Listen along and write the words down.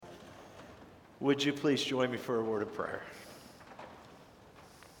Would you please join me for a word of prayer?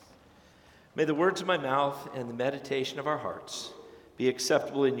 May the words of my mouth and the meditation of our hearts be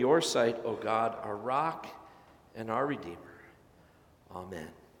acceptable in your sight, O God, our rock and our Redeemer. Amen.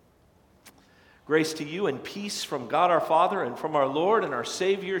 Grace to you and peace from God our Father and from our Lord and our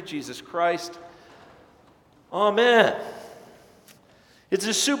Savior, Jesus Christ. Amen. It's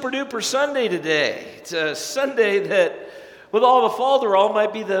a super duper Sunday today. It's a Sunday that, with all the falderall,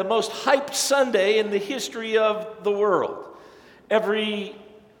 might be the most hyped Sunday in the history of the world. Every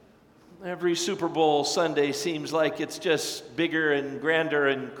Super Bowl Sunday seems like it's just bigger and grander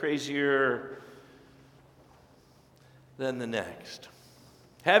and crazier than the next.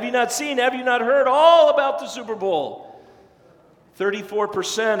 Have you not seen, have you not heard all about the Super Bowl?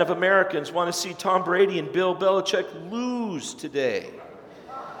 34% of Americans want to see Tom Brady and Bill Belichick lose today.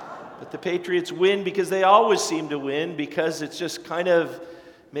 But the Patriots win because they always seem to win, because it's just kind of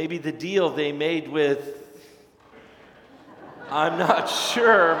maybe the deal they made with, I'm not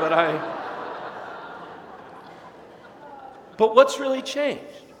sure, but what's really changed?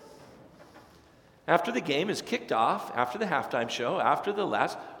 After the game is kicked off, after the halftime show, after the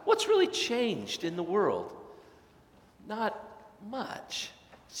last, what's really changed in the world? Not much.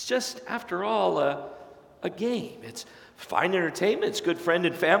 It's just, after all, a game. It's fine entertainment, it's good friend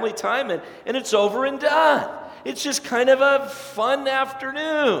and family time, and it's over and done. It's just kind of a fun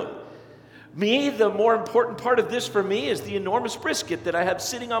afternoon. The more important part of this for me is the enormous brisket that I have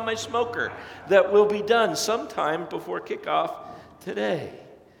sitting on my smoker that will be done sometime before kickoff today.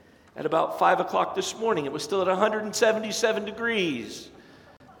 At about 5 o'clock this morning, it was still at 177 degrees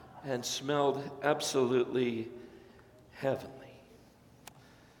and smelled absolutely heavenly.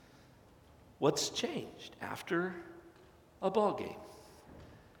 What's changed after a ball game?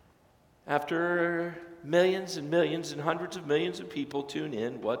 After millions and millions and hundreds of millions of people tune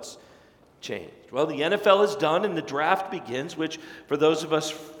in, what's changed? Well, the NFL is done and the draft begins, which for those of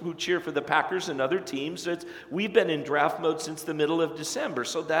us who cheer for the Packers and other teams, we've been in draft mode since the middle of December,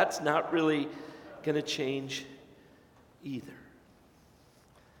 so that's not really going to change either.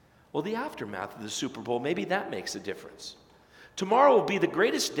 Well, the aftermath of the Super Bowl, maybe that makes a difference. Tomorrow will be the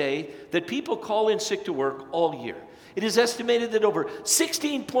greatest day that people call in sick to work all year. It is estimated that over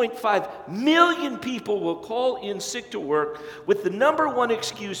 16.5 million people will call in sick to work, with the number one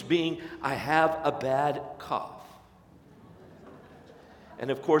excuse being, I have a bad cough. And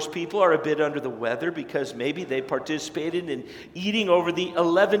of course, people are a bit under the weather because maybe they participated in eating over the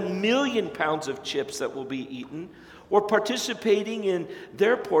 11 million pounds of chips that will be eaten, or participating in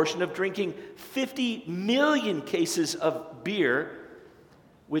their portion of drinking 50 million cases of beer,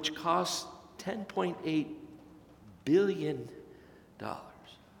 which costs $10.8 billion.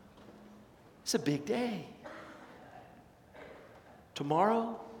 It's a big day.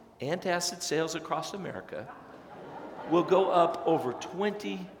 Tomorrow, antacid sales across America will go up over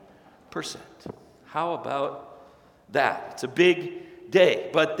 20%. How about that? It's a big day.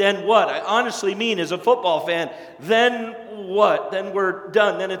 But then what? I honestly mean, as a football fan, then what? Then we're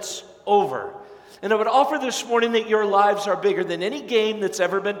done. Then it's over. And I would offer this morning that your lives are bigger than any game that's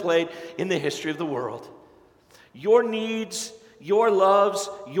ever been played in the history of the world. Your needs, your loves,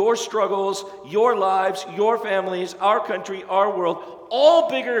 your struggles, your lives, your families, our country, our world, all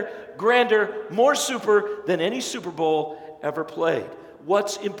bigger, grander, more super than any Super Bowl ever played.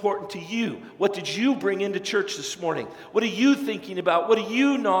 What's important to you? What did you bring into church this morning? What are you thinking about? What are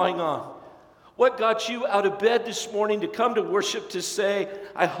you gnawing on? What got you out of bed this morning to come to worship, to say,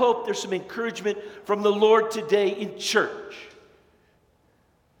 I hope there's some encouragement from the Lord today in church?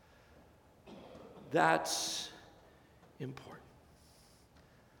 That's important.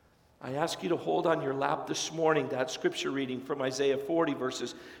 I ask you to hold on your lap this morning that scripture reading from Isaiah 40,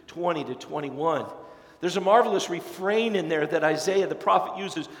 verses 20 to 21. There's a marvelous refrain in there that Isaiah the prophet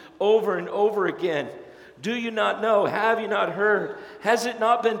uses over and over again. Do you not know? Have you not heard? Has it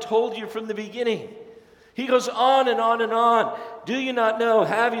not been told you from the beginning? He goes on and on and on. Do you not know?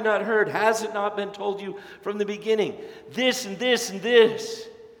 Have you not heard? Has it not been told you from the beginning? This and this and this.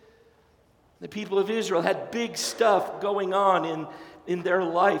 The people of Israel had big stuff going on in their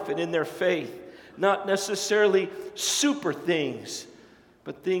life and in their faith. Not necessarily super things,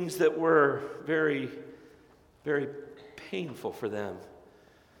 but things that were very, very painful for them.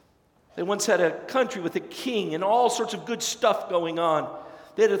 They once had a country with a king and all sorts of good stuff going on.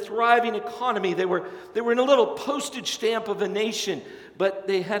 They had a thriving economy. They were in a little postage stamp of a nation, but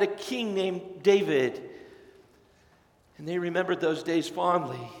they had a king named David. And they remembered those days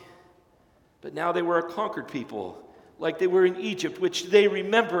fondly. But now they were a conquered people, like they were in Egypt, which they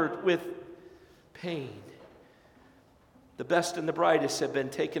remembered with pain. The best and the brightest have been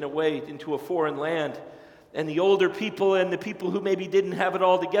taken away into a foreign land. And the older people and the people who maybe didn't have it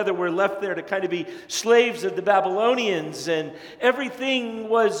all together were left there to kind of be slaves of the Babylonians. And everything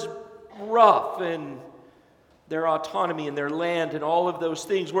was rough. And their autonomy and their land and all of those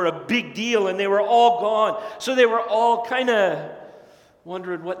things were a big deal. And they were all gone. So they were all kind of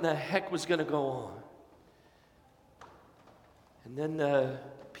wondering what in the heck was going to go on. And then the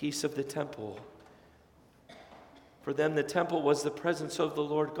peace of the temple. For them, the temple was the presence of the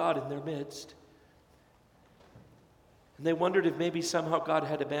Lord God in their midst. And they wondered if maybe somehow God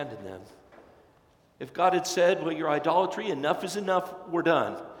had abandoned them. If God had said, well, your idolatry, enough is enough, we're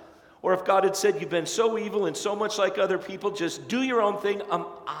done. Or if God had said, you've been so evil and so much like other people, just do your own thing, I'm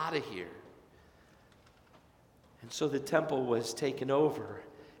out of here. And so the temple was taken over.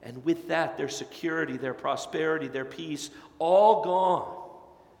 And with that, their security, their prosperity, their peace, all gone.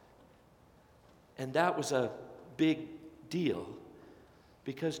 And that was a big deal.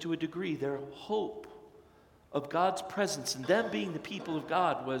 Because to a degree, their hope of God's presence and them being the people of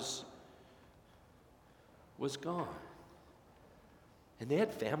God was gone. And they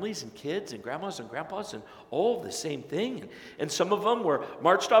had families and kids and grandmas and grandpas and all the same thing. And some of them were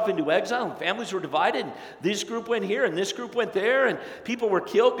marched off into exile and families were divided. And this group went here and this group went there. And people were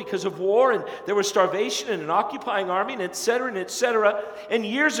killed because of war. And there was starvation and an occupying army and et cetera and et cetera. And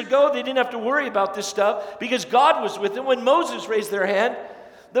years ago, they didn't have to worry about this stuff because God was with them. When Moses raised their hand,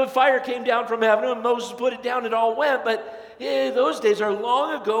 the fire came down from heaven and Moses put it down, it all went. But those days are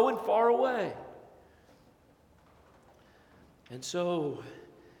long ago and far away. And so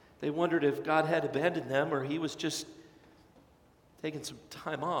they wondered if God had abandoned them or he was just taking some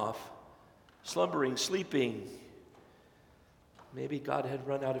time off, slumbering, sleeping. Maybe God had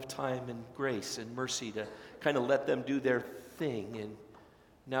run out of time and grace and mercy to kind of let them do their thing. And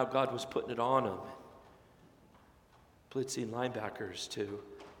now God was putting it on them. Blitzing linebackers to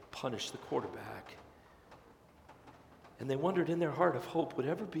punish the quarterback. And they wondered in their heart if hope would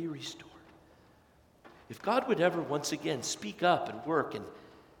ever be restored. If God would ever once again speak up and work and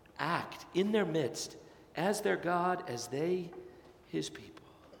act in their midst as their God, as they, his people.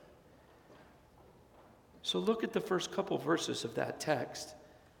 So look at the first couple verses of that text.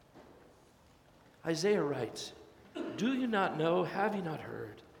 Isaiah writes, "Do you not know? Have you not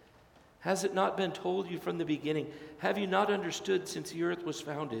heard? Has it not been told you from the beginning? Have you not understood since the earth was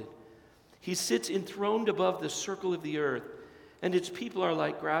founded? He sits enthroned above the circle of the earth, and its people are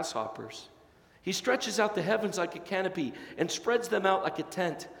like grasshoppers. He stretches out the heavens like a canopy and spreads them out like a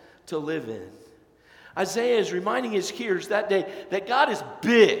tent to live in." Isaiah is reminding his hearers that day that God is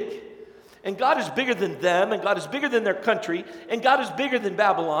big. And God is bigger than them, and God is bigger than their country, and God is bigger than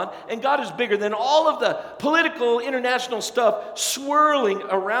Babylon, and God is bigger than all of the political international stuff swirling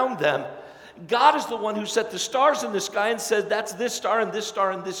around them. God is the one who set the stars in the sky and said, that's this star and this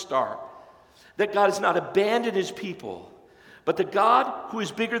star and this star. That God has not abandoned his people. But the God who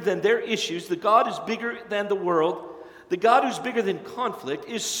is bigger than their issues, the God who's bigger than the world, the God who's bigger than conflict,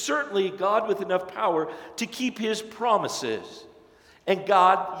 is certainly God with enough power to keep his promises. And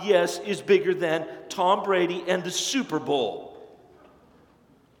God, yes, is bigger than Tom Brady and the Super Bowl.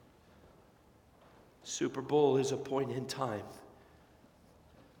 Super Bowl is a point in time.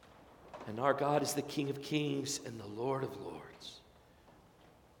 And our God is the King of Kings and the Lord of Lords.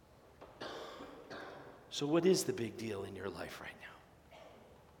 So what is the big deal in your life right now?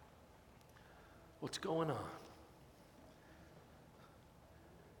 What's going on?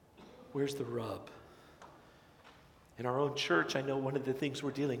 Where's the rub? In our own church, I know one of the things we're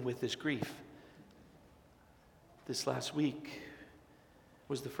dealing with is grief. This last week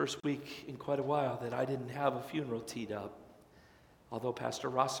was the first week in quite a while that I didn't have a funeral teed up, although Pastor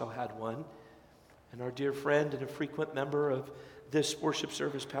Rosso had one. And our dear friend and a frequent member of this worship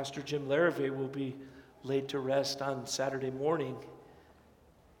service, Pastor Jim Larrivee, will be laid to rest on Saturday morning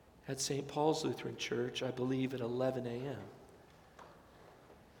at St. Paul's Lutheran Church, I believe at 11 a.m.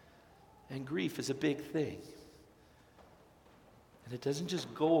 And grief is a big thing. And it doesn't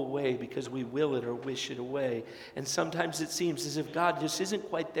just go away because we will it or wish it away. And sometimes it seems as if God just isn't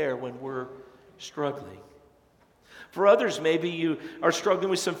quite there when we're struggling. For others, maybe you are struggling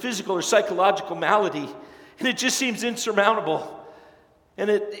with some physical or psychological malady, and it just seems insurmountable. And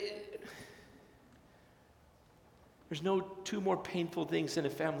there's no two more painful things in a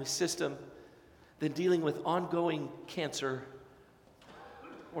family system than dealing with ongoing cancer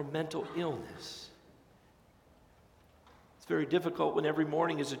or mental illness. It's very difficult when every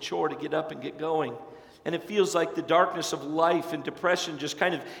morning is a chore to get up and get going. And it feels like the darkness of life and depression just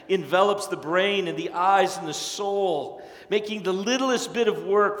kind of envelops the brain and the eyes and the soul, making the littlest bit of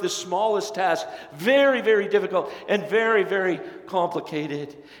work, the smallest task, very, very difficult and very, very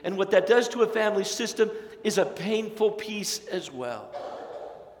complicated. And what that does to a family system is a painful piece as well.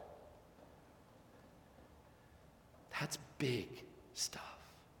 That's big stuff.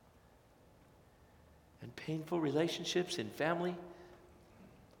 And painful relationships in family,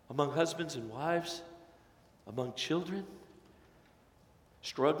 among husbands and wives, among children,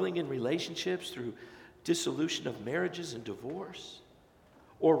 struggling in relationships through dissolution of marriages and divorce,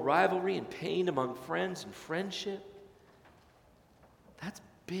 or rivalry and pain among friends and friendship. That's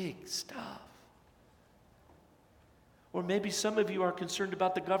big stuff. Or maybe some of you are concerned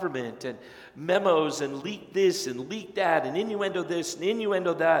about the government and memos and leak this and leak that and innuendo this and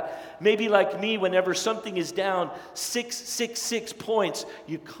innuendo that. Maybe like me, whenever something is down 666 points,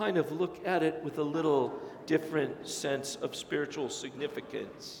 you kind of look at it with a little different sense of spiritual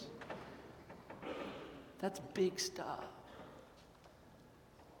significance. That's big stuff.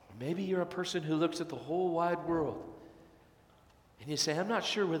 Or maybe you're a person who looks at the whole wide world and you say, I'm not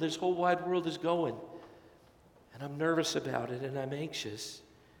sure where this whole wide world is going. And I'm nervous about it, and I'm anxious.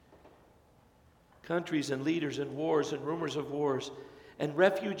 Countries and leaders and wars and rumors of wars and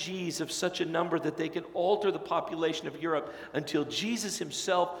refugees of such a number that they can alter the population of Europe until Jesus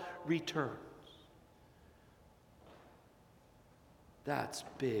himself returns. That's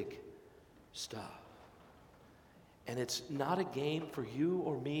big stuff. And it's not a game for you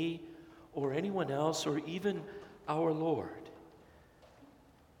or me or anyone else or even our Lord.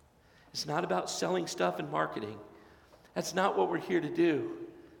 It's not about selling stuff and marketing. That's not what we're here to do.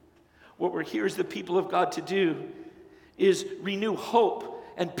 What we're here as the people of God to do is renew hope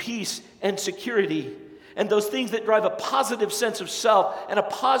and peace and security and those things that drive a positive sense of self and a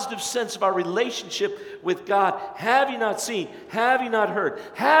positive sense of our relationship with God. Have you not seen? Have you not heard?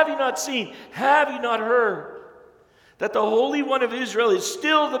 Have you not seen? Have you not heard? That the Holy One of Israel is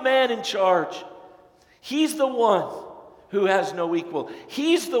still the man in charge. He's the one who has no equal.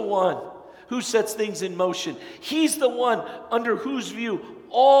 He's the one who sets things in motion. He's the one under whose view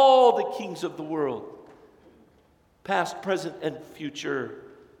all the kings of the world, past, present, and future,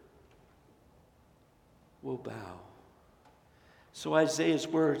 will bow. So Isaiah's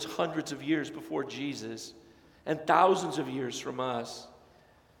words, hundreds of years before Jesus and thousands of years from us,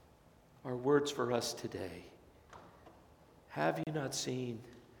 are words for us today. Have you not seen?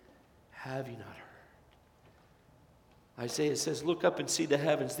 Have you not heard? Isaiah says, look up and see the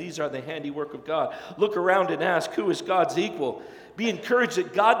heavens. These are the handiwork of God. Look around and ask, who is God's equal? Be encouraged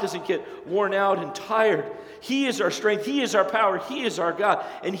that God doesn't get worn out and tired. He is our strength. He is our power. He is our God.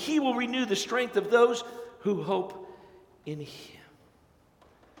 And He will renew the strength of those who hope in Him.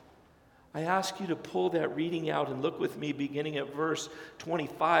 I ask you to pull that reading out and look with me beginning at verse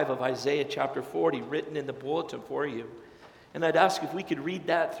 25 of Isaiah chapter 40, written in the bulletin for you. And I'd ask if we could read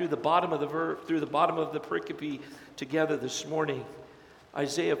that through the bottom of the pericope together this morning.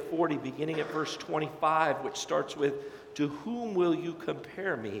 Isaiah 40, beginning at verse 25, which starts with, to whom will you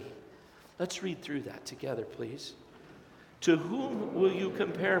compare me? Let's read through that together, please. To whom will you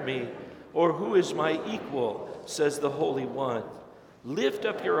compare me? Or who is my equal, says the Holy One. Lift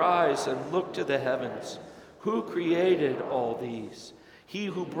up your eyes and look to the heavens. Who created all these? He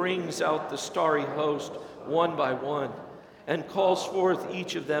who brings out the starry host one by one, and calls forth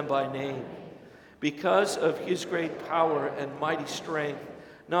each of them by name. Because of His great power and mighty strength,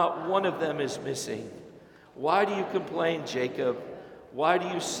 not one of them is missing. Why do you complain, Jacob? Why do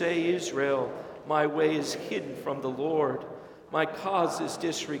you say, Israel, my way is hidden from the Lord? My cause is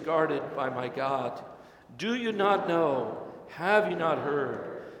disregarded by my God. Do you not know? Have you not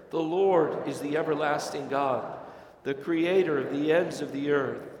heard? The Lord is the everlasting God, the creator of the ends of the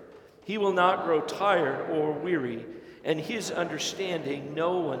earth. He will not grow tired or weary, and His understanding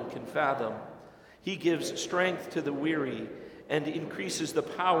no one can fathom. He gives strength to the weary and increases the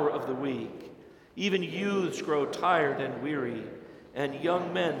power of the weak. Even youths grow tired and weary, and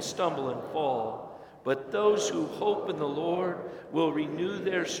young men stumble and fall. But those who hope in the Lord will renew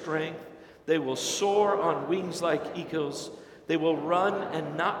their strength. They will soar on wings like eagles. They will run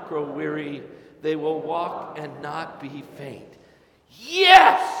and not grow weary. They will walk and not be faint.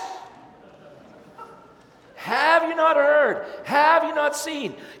 Yes! Have you not heard? Have you not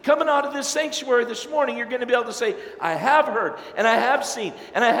seen? Coming out of this sanctuary this morning, you're going to be able to say, I have heard, and I have seen,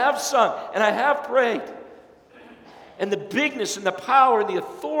 and I have sung, and I have prayed. And the bigness and the power and the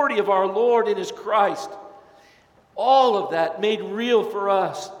authority of our Lord and His Christ, all of that made real for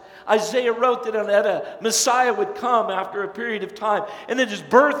us. Isaiah wrote that a Messiah would come after a period of time, and that his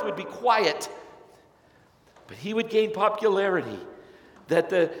birth would be quiet. But he would gain popularity, that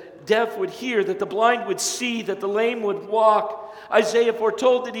the deaf would hear, that the blind would see, that the lame would walk. Isaiah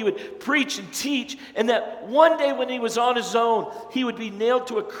foretold that he would preach and teach, and that one day when he was on his own, he would be nailed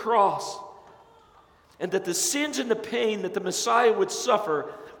to a cross. And that the sins and the pain that the Messiah would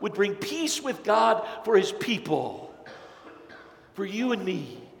suffer would bring peace with God for his people, for you and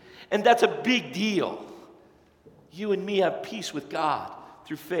me. And that's a big deal. You and me have peace with God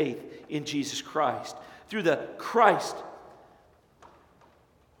through faith in Jesus Christ, through the Christ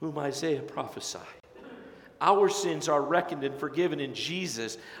whom Isaiah prophesied. Our sins are reckoned and forgiven in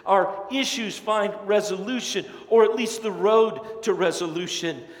Jesus. Our issues find resolution, or at least the road to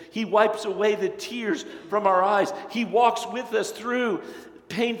resolution. He wipes away the tears from our eyes. He walks with us through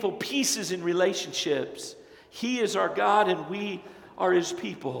painful pieces in relationships. He is our God and we are his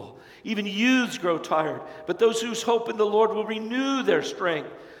people. Even youths grow tired, but those whose hope in the Lord will renew their strength.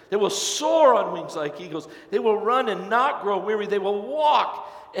 They will soar on wings like eagles. They will run and not grow weary. They will walk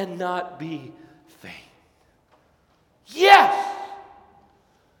and not be faint. Yes!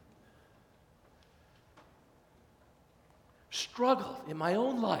 Struggled in my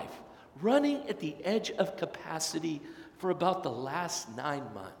own life, running at the edge of capacity for about the last 9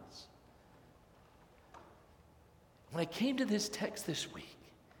 months. When I came to this text this week,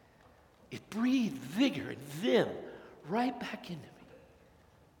 it breathed vigor and vim right back into me.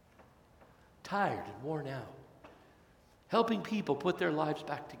 Tired and worn out. Helping people put their lives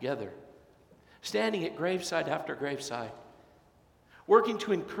back together. Standing at graveside after graveside. Working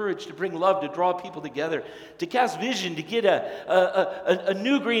to encourage, to bring love, to draw people together, to cast vision, to get a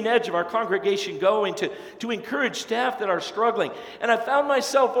new green edge of our congregation going, to encourage staff that are struggling. And I found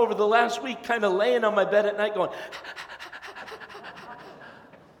myself over the last week kind of laying on my bed at night going,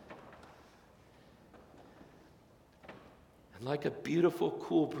 and like a beautiful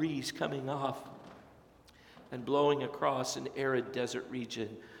cool breeze coming off and blowing across an arid desert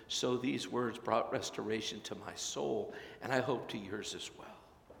region, so these words brought restoration to my soul, and I hope to yours as well.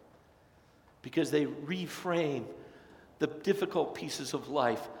 Because they reframe the difficult pieces of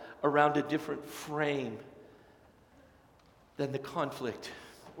life around a different frame than the conflict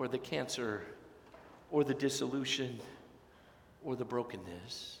or the cancer or the dissolution or the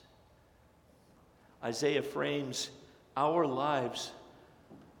brokenness. Isaiah frames our lives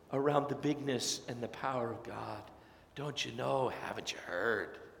around the bigness and the power of God. Don't you know? Haven't you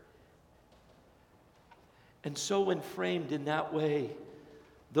heard? And so when framed in that way,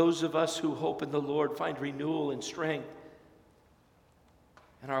 those of us who hope in the Lord find renewal and strength,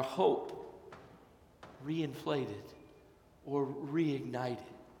 and our hope reinflated or reignited.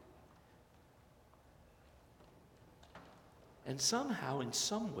 And somehow, in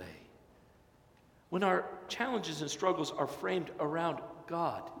some way, when our challenges and struggles are framed around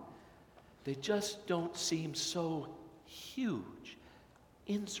God, they just don't seem so huge,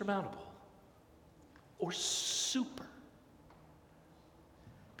 insurmountable, or super.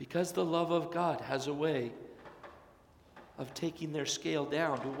 Because the love of God has a way of taking their scale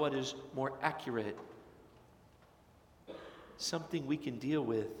down to what is more accurate. Something we can deal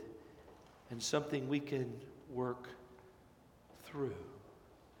with and something we can work through.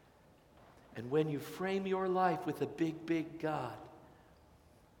 And when you frame your life with a big, big God,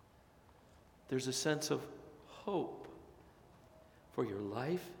 there's a sense of hope for your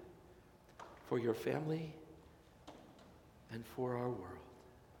life, for your family, and for our world.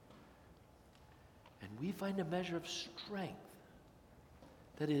 And we find a measure of strength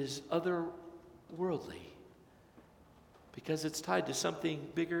that is otherworldly because it's tied to something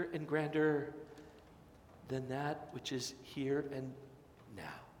bigger and grander than that which is here and now.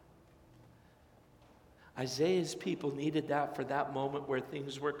 Isaiah's people needed that for that moment where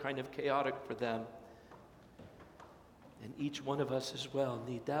things were kind of chaotic for them. And each one of us as well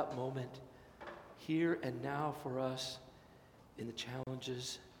need that moment here and now for us in the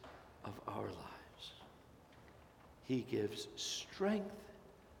challenges of our lives. He gives strength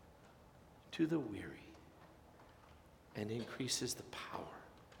to the weary and increases the power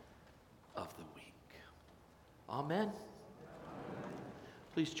of the weak. Amen. Amen.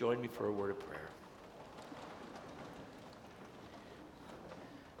 Please join me for a word of prayer.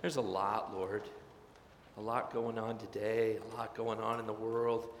 There's a lot, Lord. A lot going on today, a lot going on in the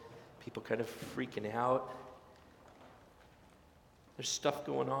world. People kind of freaking out. There's stuff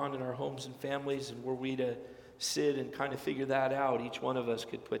going on in our homes and families, and were we to sit and kind of figure that out, each one of us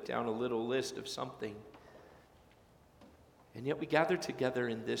could put down a little list of something. And yet we gather together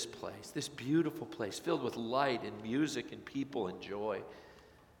in this place, this beautiful place, filled with light and music and people and joy.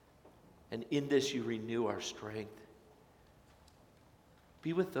 And in this, you renew our strength.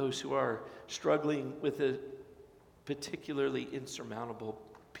 Be with those who are struggling with a particularly insurmountable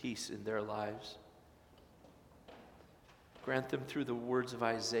peace in their lives. Grant them through the words of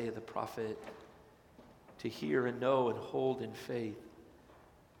Isaiah the prophet to hear and know and hold in faith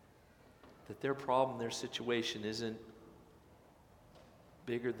that their problem, their situation isn't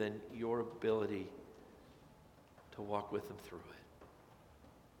bigger than your ability to walk with them through it.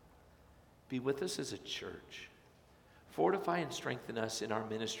 Be with us as a church. Fortify and strengthen us in our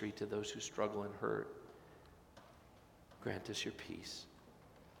ministry to those who struggle and hurt. Grant us your peace.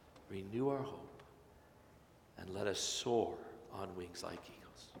 Renew our hope. And let us soar on wings like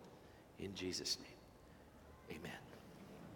eagles. In Jesus' name, amen.